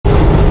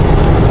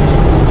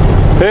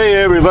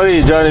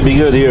everybody, Johnny B.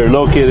 Good here,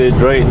 located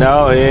right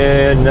now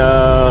in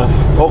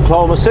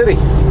Oklahoma City.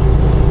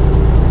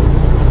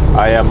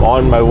 I am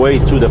on my way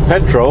to the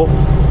Petro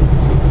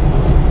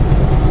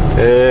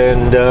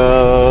and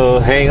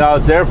hang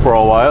out there for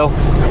a while.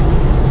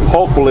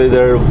 Hopefully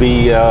there'll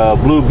be a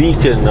Blue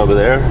Beacon over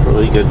there.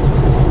 We could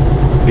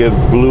give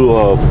Blue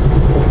a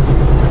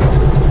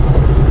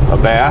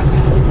bath.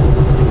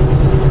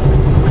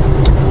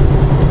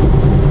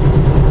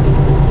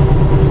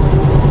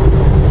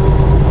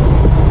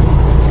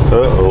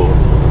 Uh-oh.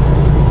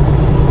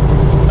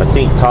 I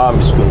think Tom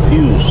is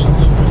confused.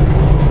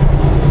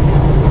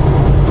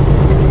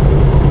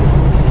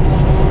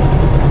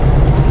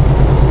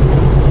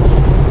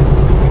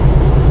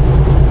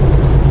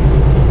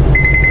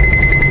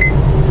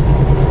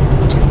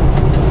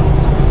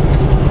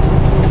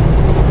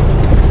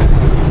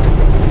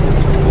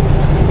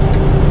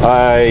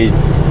 I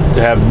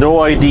have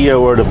no idea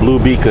where the Blue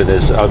Beacon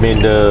is. I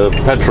mean the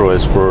Petro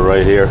is for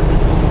right here.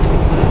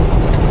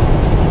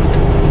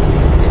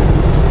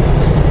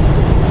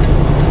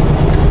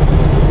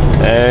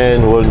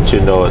 And wouldn't you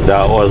know it,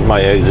 that was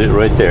my exit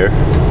right there.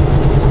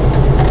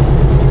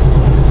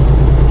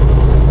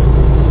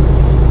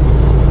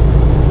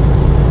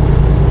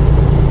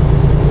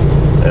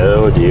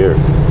 Oh dear.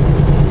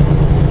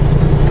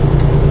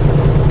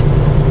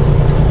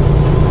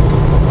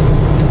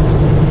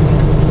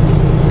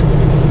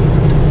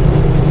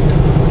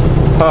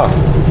 Huh.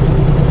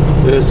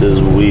 This is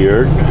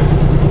weird.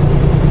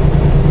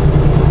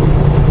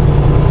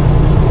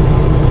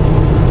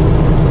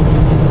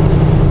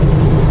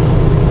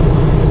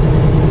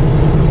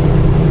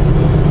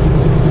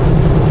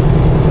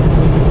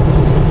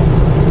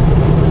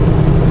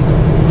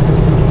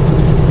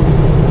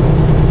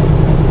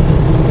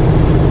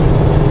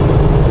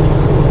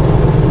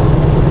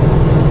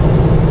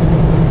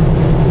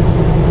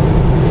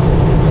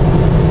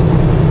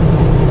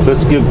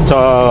 Let's give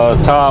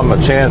Tom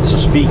a chance to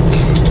speak.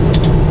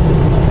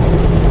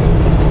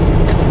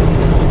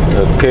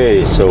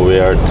 Okay, so we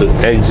are to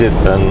exit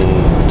on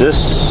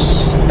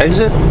this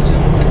exit.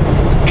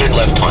 Turn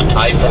left on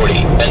I-40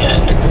 and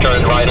then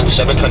turn right on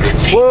 700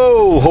 feet.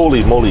 Whoa,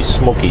 holy moly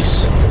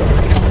smokies.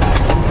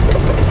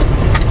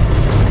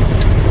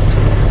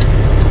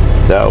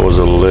 That was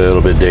a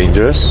little bit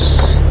dangerous,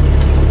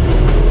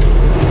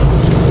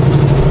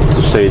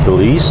 to say the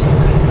least.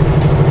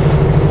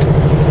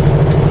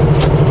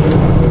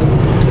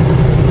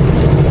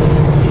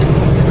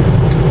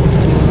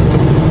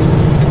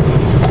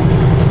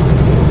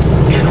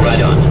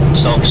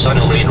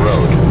 Sunny Lane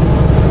Road.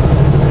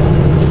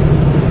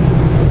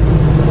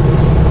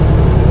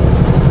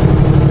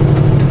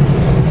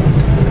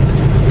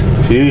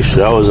 Sheesh,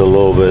 that was a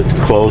little bit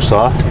close,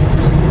 huh?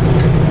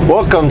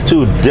 Welcome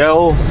to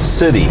Del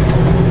City.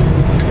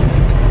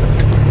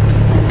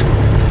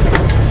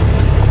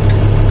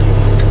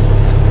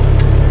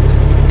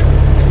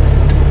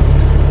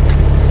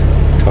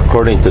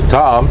 According to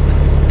Tom,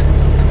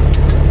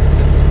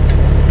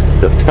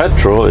 the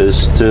Petro is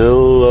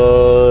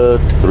still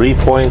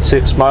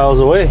 3.6 miles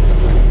away.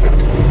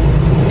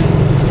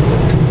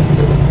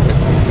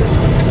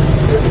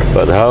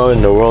 But how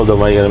in the world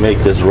am I going to make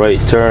this right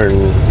turn?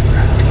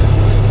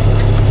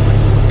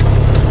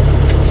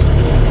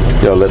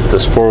 Yeah, let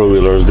this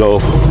four-wheelers go.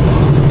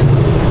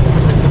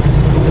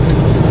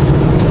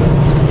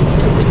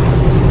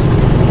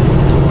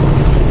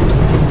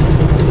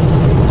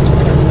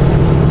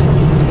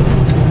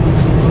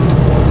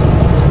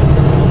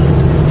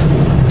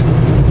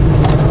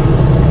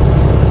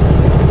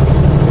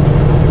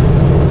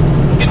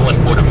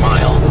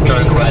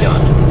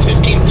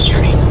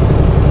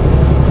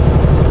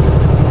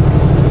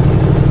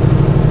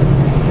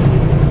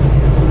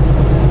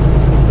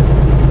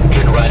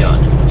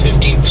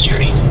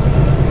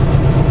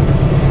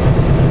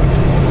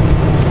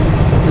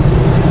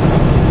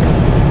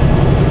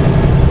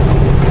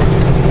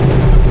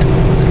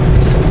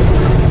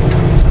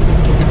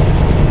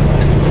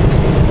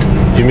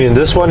 You mean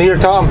this one here,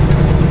 Tom?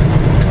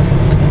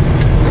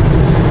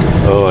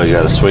 Oh, I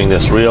gotta swing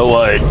this real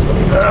wide.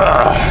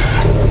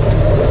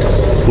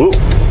 Whoop.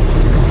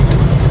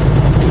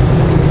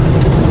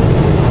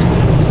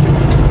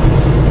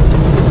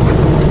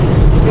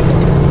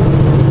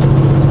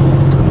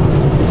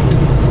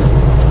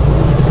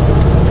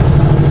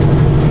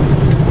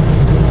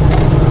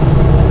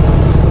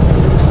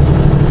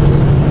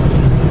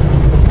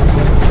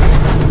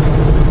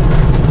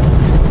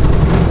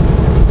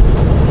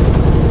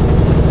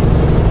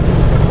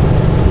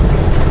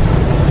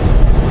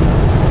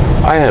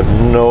 I have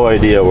no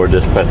idea where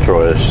this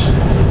Petro is.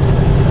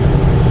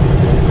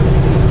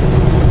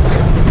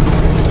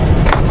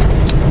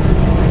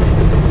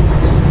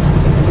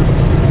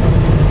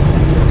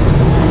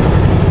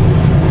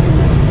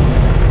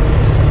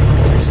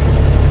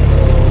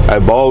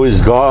 I've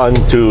always gone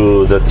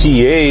to the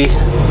TA,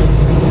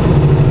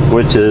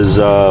 which is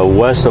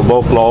west of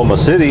Oklahoma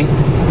City.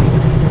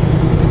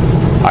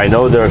 I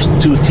know there's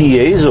 2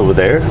 TAs over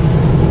there.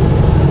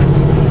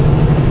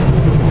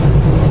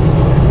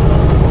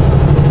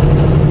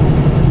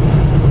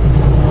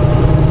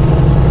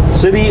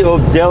 City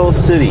of Del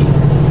City,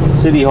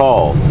 City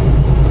Hall.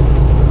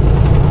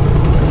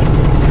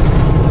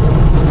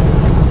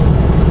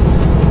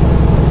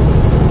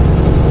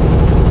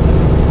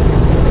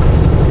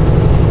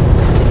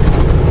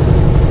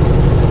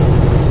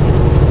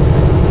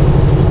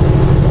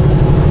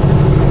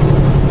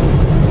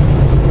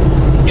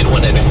 In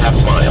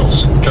 1.5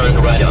 miles, turn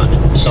right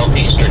on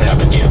Southeastern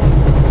Avenue.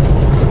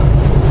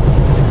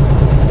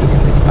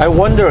 I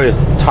wonder if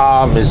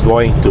Tom is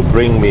going to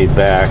bring me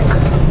back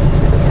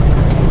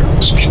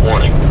Speed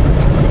warning.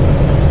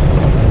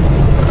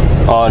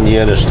 on the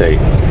interstate.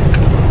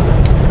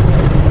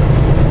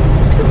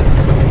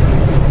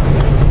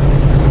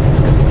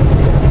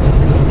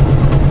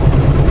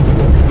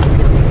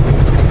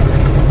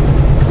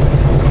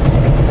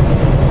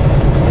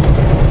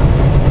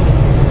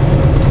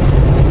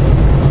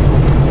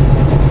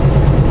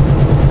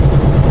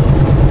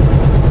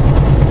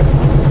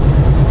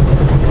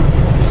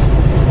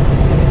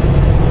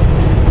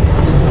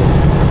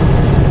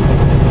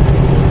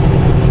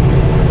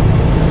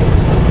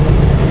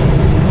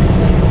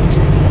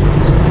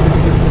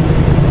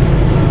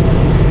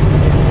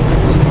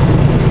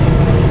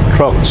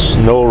 Trucks,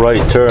 no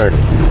right turn.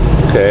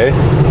 Okay.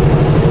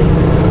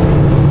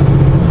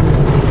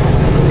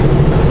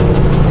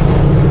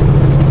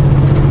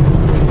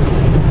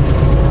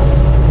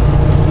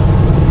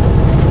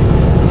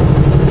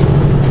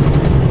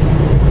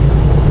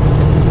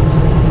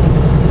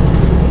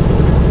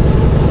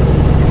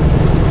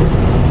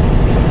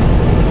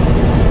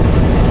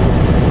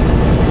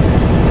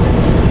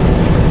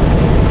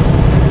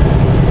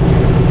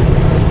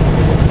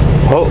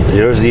 Oh,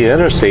 here's the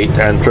interstate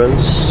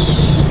entrance.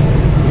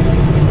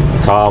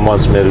 Tom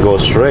wants me to go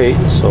straight,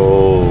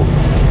 so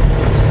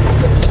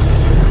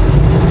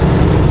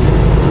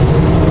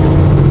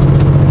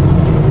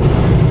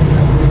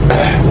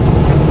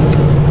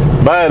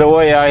by the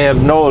way, I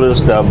have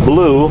noticed that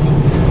blue,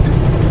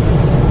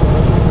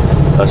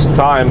 as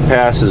time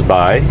passes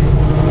by,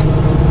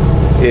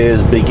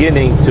 is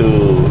beginning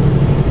to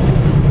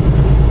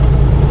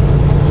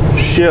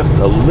shift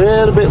a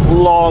little bit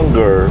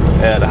longer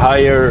at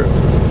higher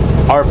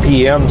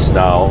RPMs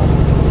now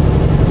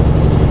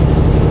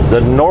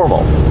than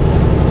normal.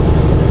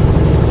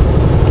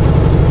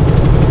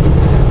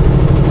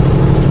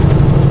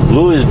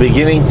 Blue is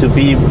beginning to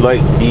be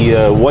like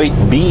the white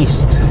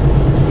beast,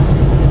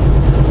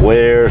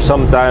 where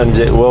sometimes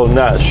it will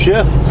not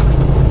shift.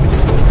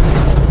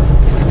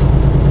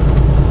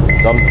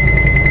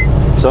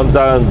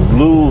 Sometimes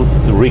blue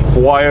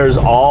requires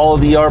all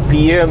the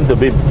RPM to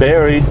be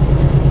buried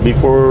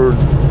before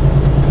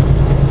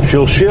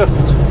she'll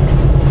shift.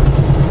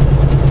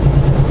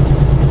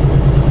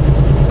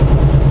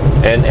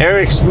 And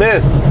Eric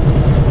Smith,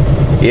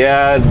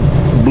 yeah,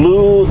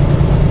 blue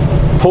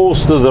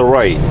pulls to the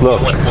right.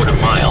 Look.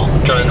 1/4 mile,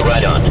 turn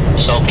right on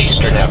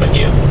Southeastern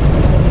Avenue.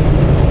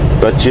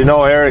 But you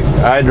know, Eric,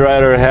 I'd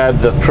rather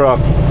have the truck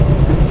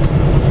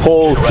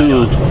pull Turn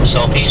to. right on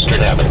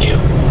Southeastern Avenue.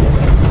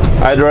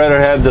 I'd rather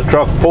have the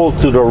truck pull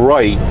to the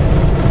right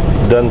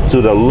than to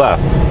the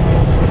left,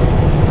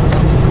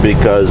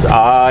 because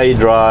I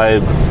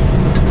drive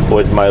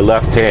with my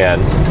left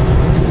hand.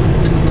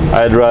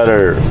 I'd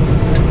rather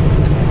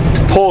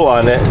pull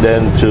on it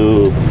than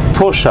to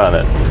push on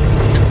it,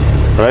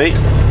 right?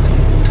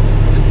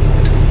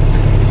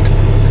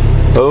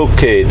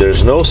 Okay,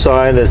 there's no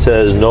sign that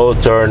says no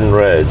turn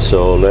red,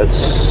 so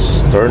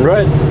let's turn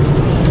red.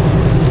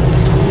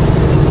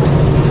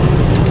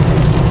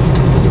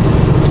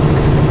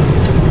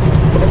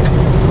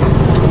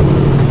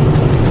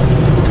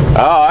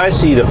 Oh, I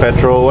see the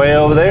petrol way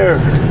over there.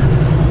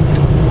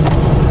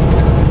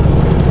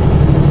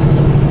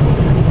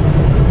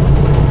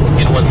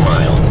 In 1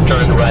 mile,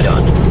 turn right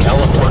on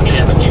California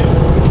Avenue.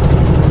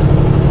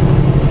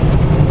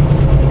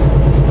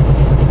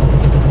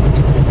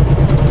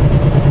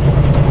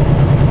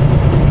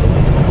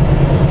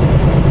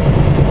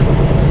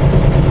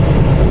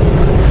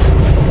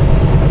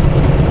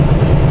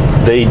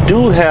 They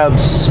do have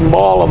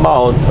small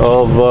amount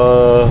of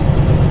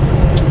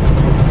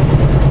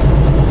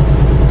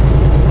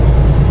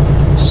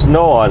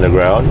snow on the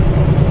ground.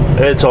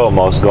 It's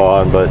almost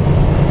gone, but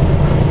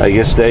I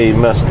guess they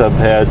must have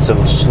had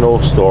some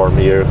snowstorm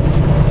here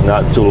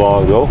not too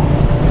long ago.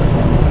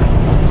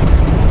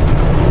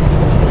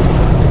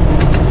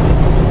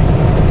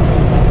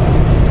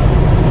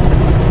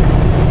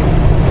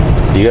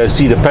 You guys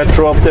see the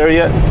petrol up there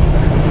yet?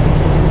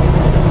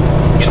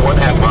 In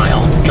 1/2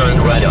 mile,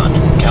 turn right on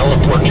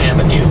California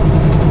Avenue.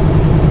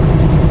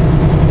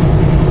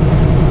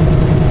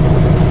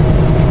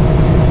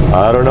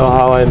 I don't know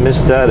how I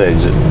missed that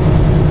exit.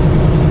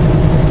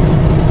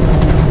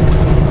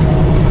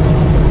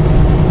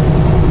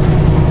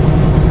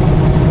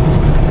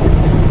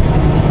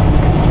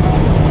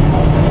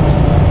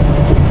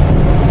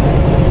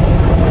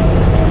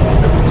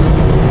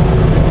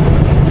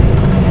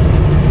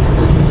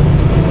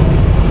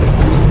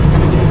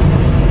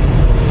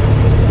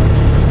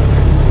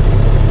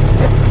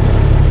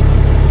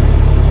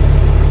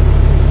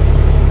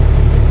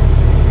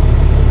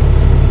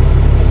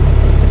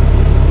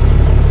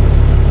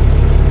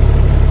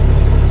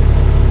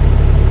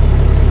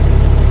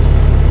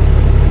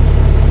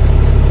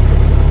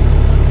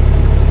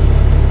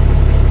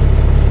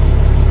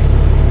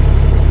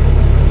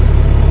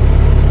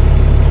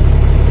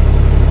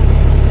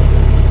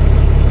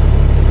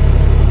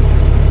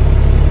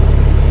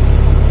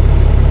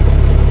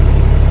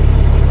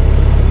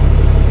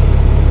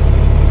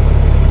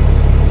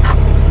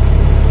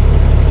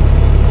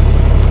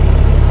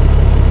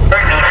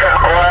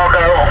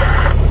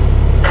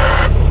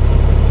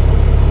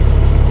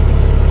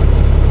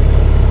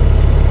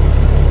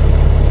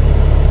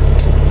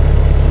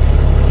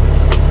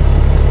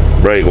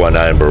 Craig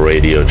 19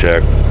 radio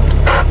check.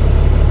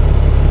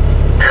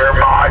 You're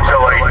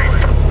modulating.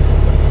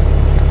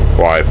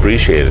 Well, I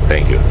appreciate it.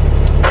 Thank you.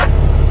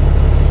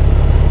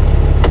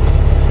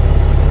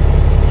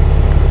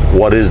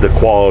 What is the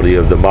quality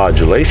of the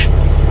modulation?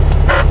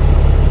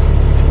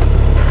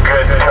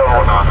 Good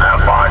tone on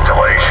that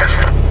modulation.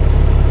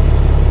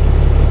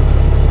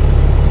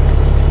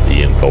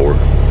 The encoder.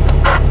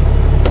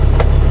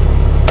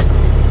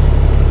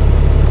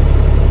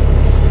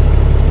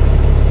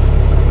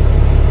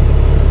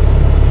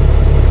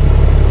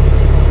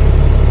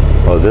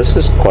 Well, this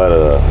is quite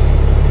a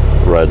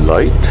red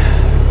light.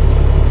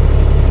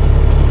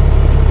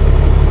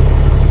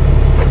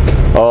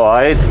 Oh,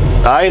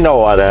 I know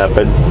what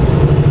happened.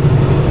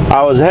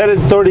 I was headed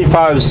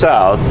 35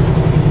 south.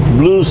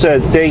 Blue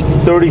said take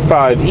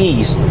 35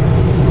 east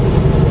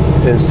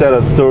instead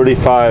of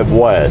 35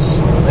 west.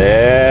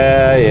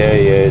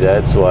 Yeah,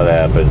 that's what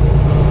happened.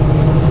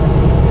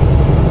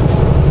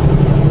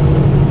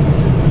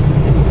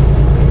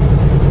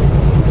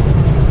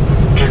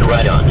 Turn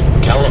right on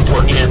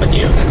California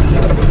Avenue.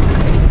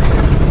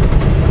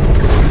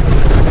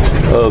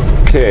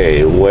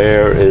 Okay,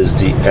 where is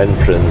the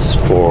entrance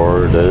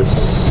for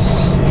this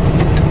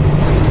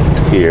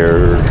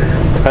here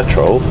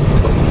Petro?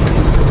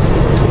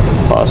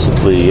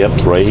 Possibly, yep,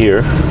 right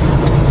here.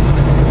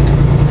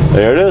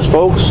 There it is,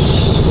 folks.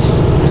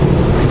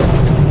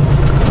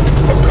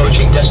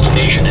 Approaching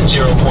destination at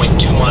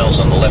 0.2 miles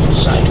on the left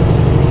side.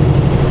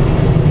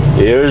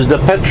 Here's the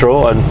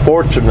Petro.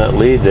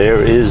 Unfortunately,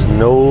 there is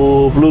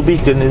no blue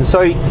beacon in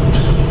sight.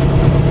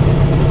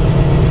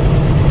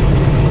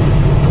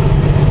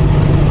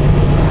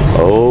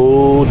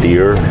 Oh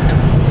dear.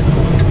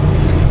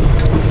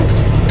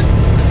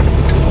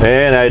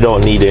 And I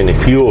don't need any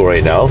fuel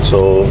right now,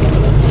 so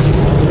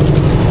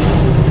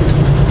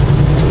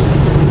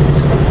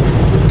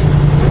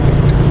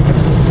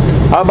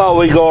how about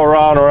we go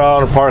around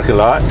the parking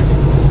lot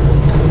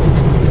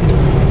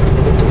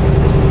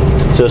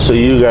just so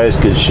you guys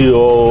can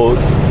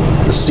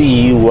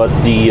see what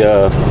the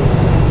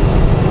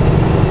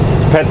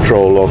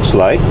Petro looks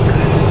like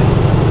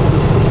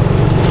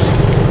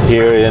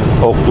here in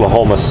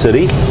Oklahoma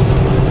City.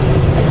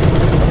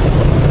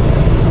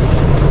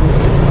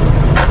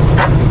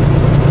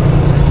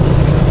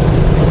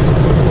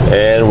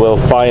 And we'll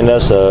find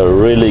us a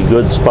really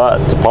good spot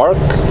to park.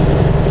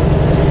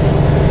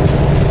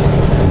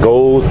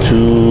 Go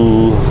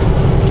to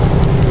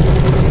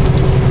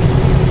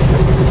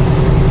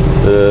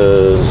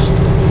the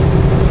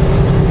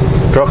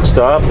truck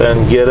stop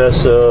and get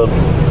us a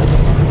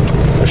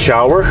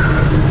shower.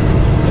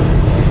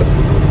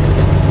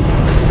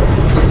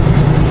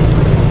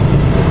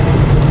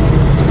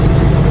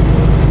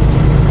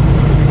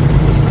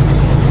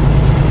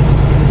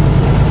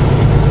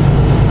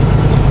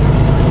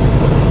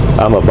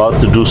 I'm about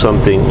to do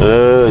something,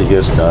 I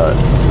guess not.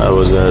 I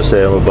was gonna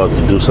say I'm about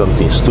to do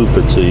something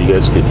stupid so you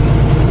guys could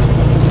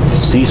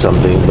see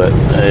something, but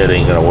it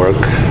ain't gonna work.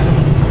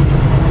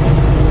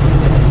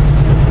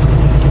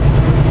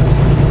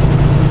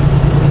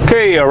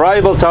 Okay,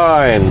 arrival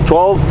time,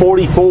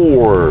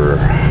 12:44.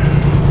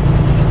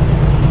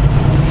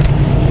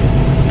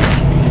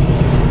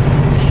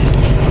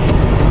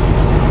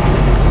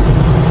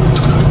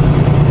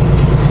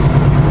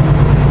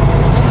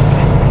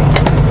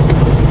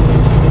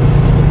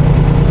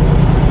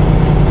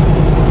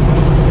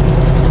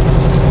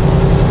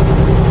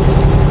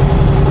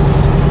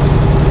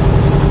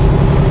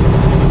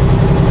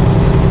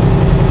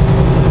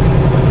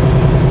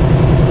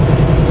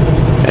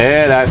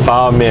 And I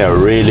found me a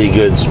really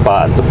good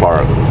spot to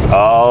park.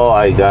 Oh,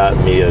 I got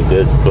me a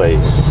good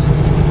place.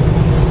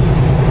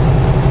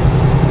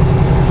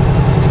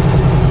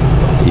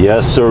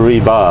 Yes,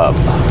 sirree, Bob.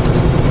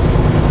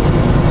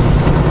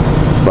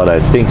 But I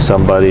think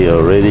somebody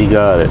already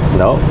got it.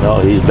 No,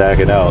 he's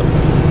backing out.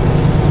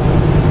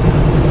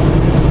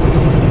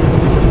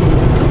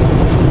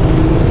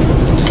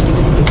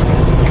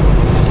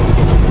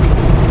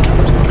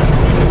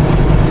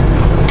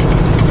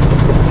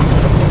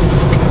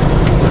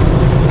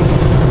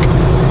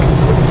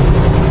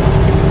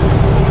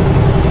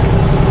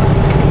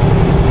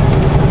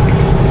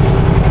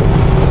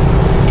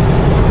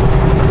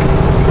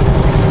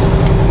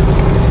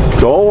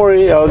 Don't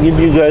worry, I'll give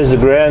you guys a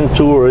grand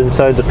tour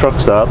inside the truck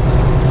stop.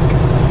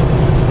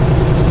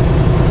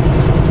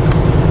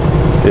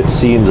 It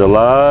seems a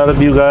lot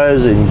of you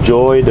guys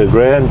enjoy the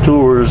grand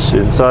tours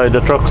inside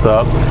the truck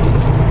stop.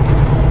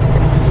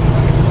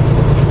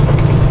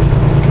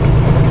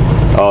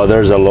 Oh,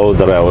 there's a load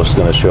that I was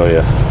going to show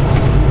you.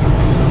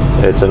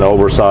 It's an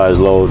oversized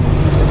load.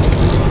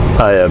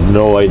 I have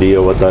no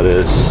idea what that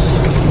is.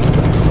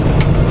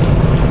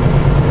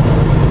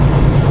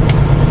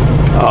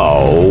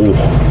 Oh.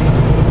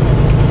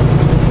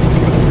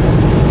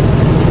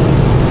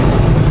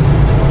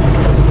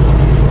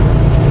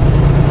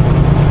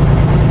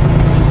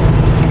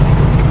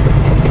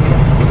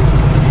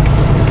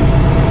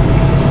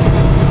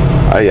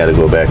 I gotta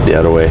go back the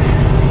other way.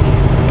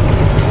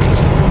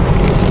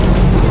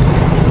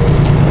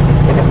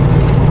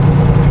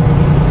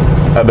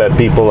 that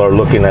people are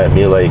looking at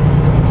me like,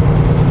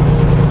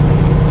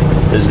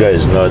 this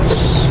guy's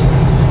nuts.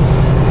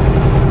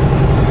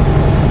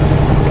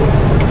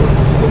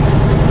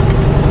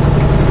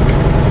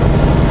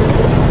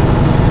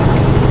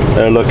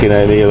 They're looking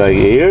at me like,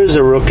 here's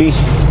a rookie.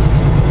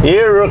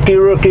 Here, rookie,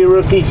 rookie,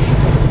 rookie.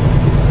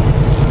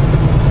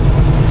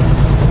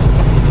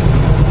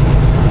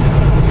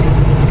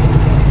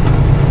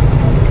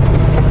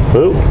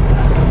 Ooh.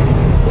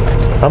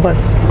 How much?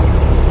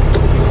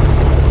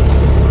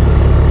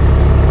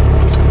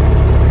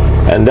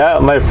 And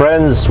that, my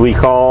friends, we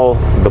call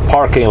the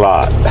parking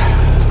lot.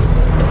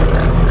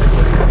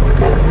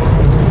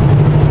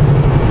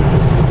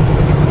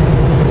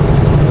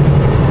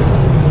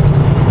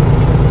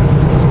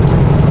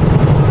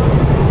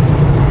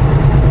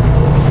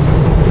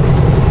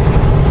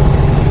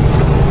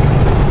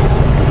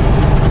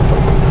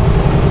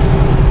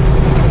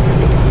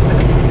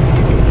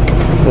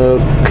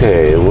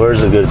 Okay,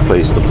 where's a good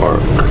place to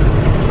park?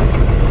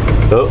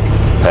 Oh,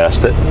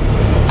 passed it.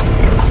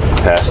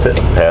 Passed it,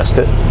 passed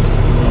it.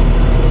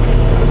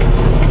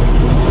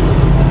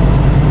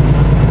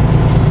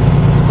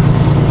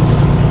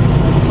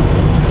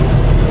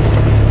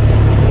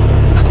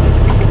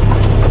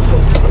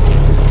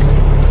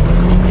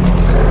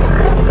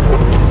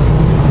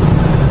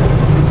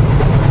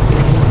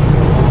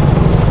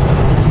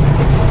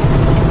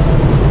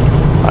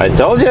 I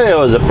told you it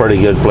was a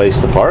pretty good place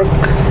to park.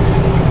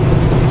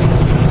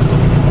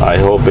 I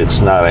hope it's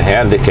not a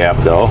handicap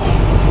though.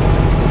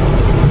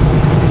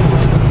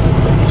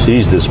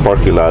 Jeez, this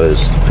parking lot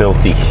is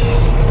filthy.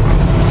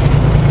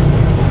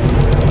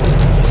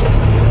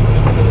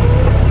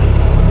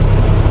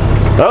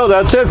 Oh,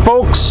 that's it,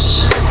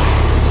 folks.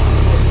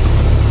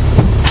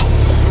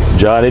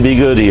 Johnny Be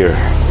Good here.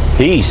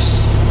 Peace.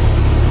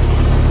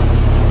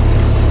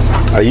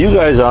 Are you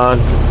guys on?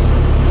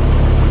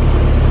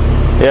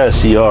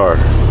 Yes, you are.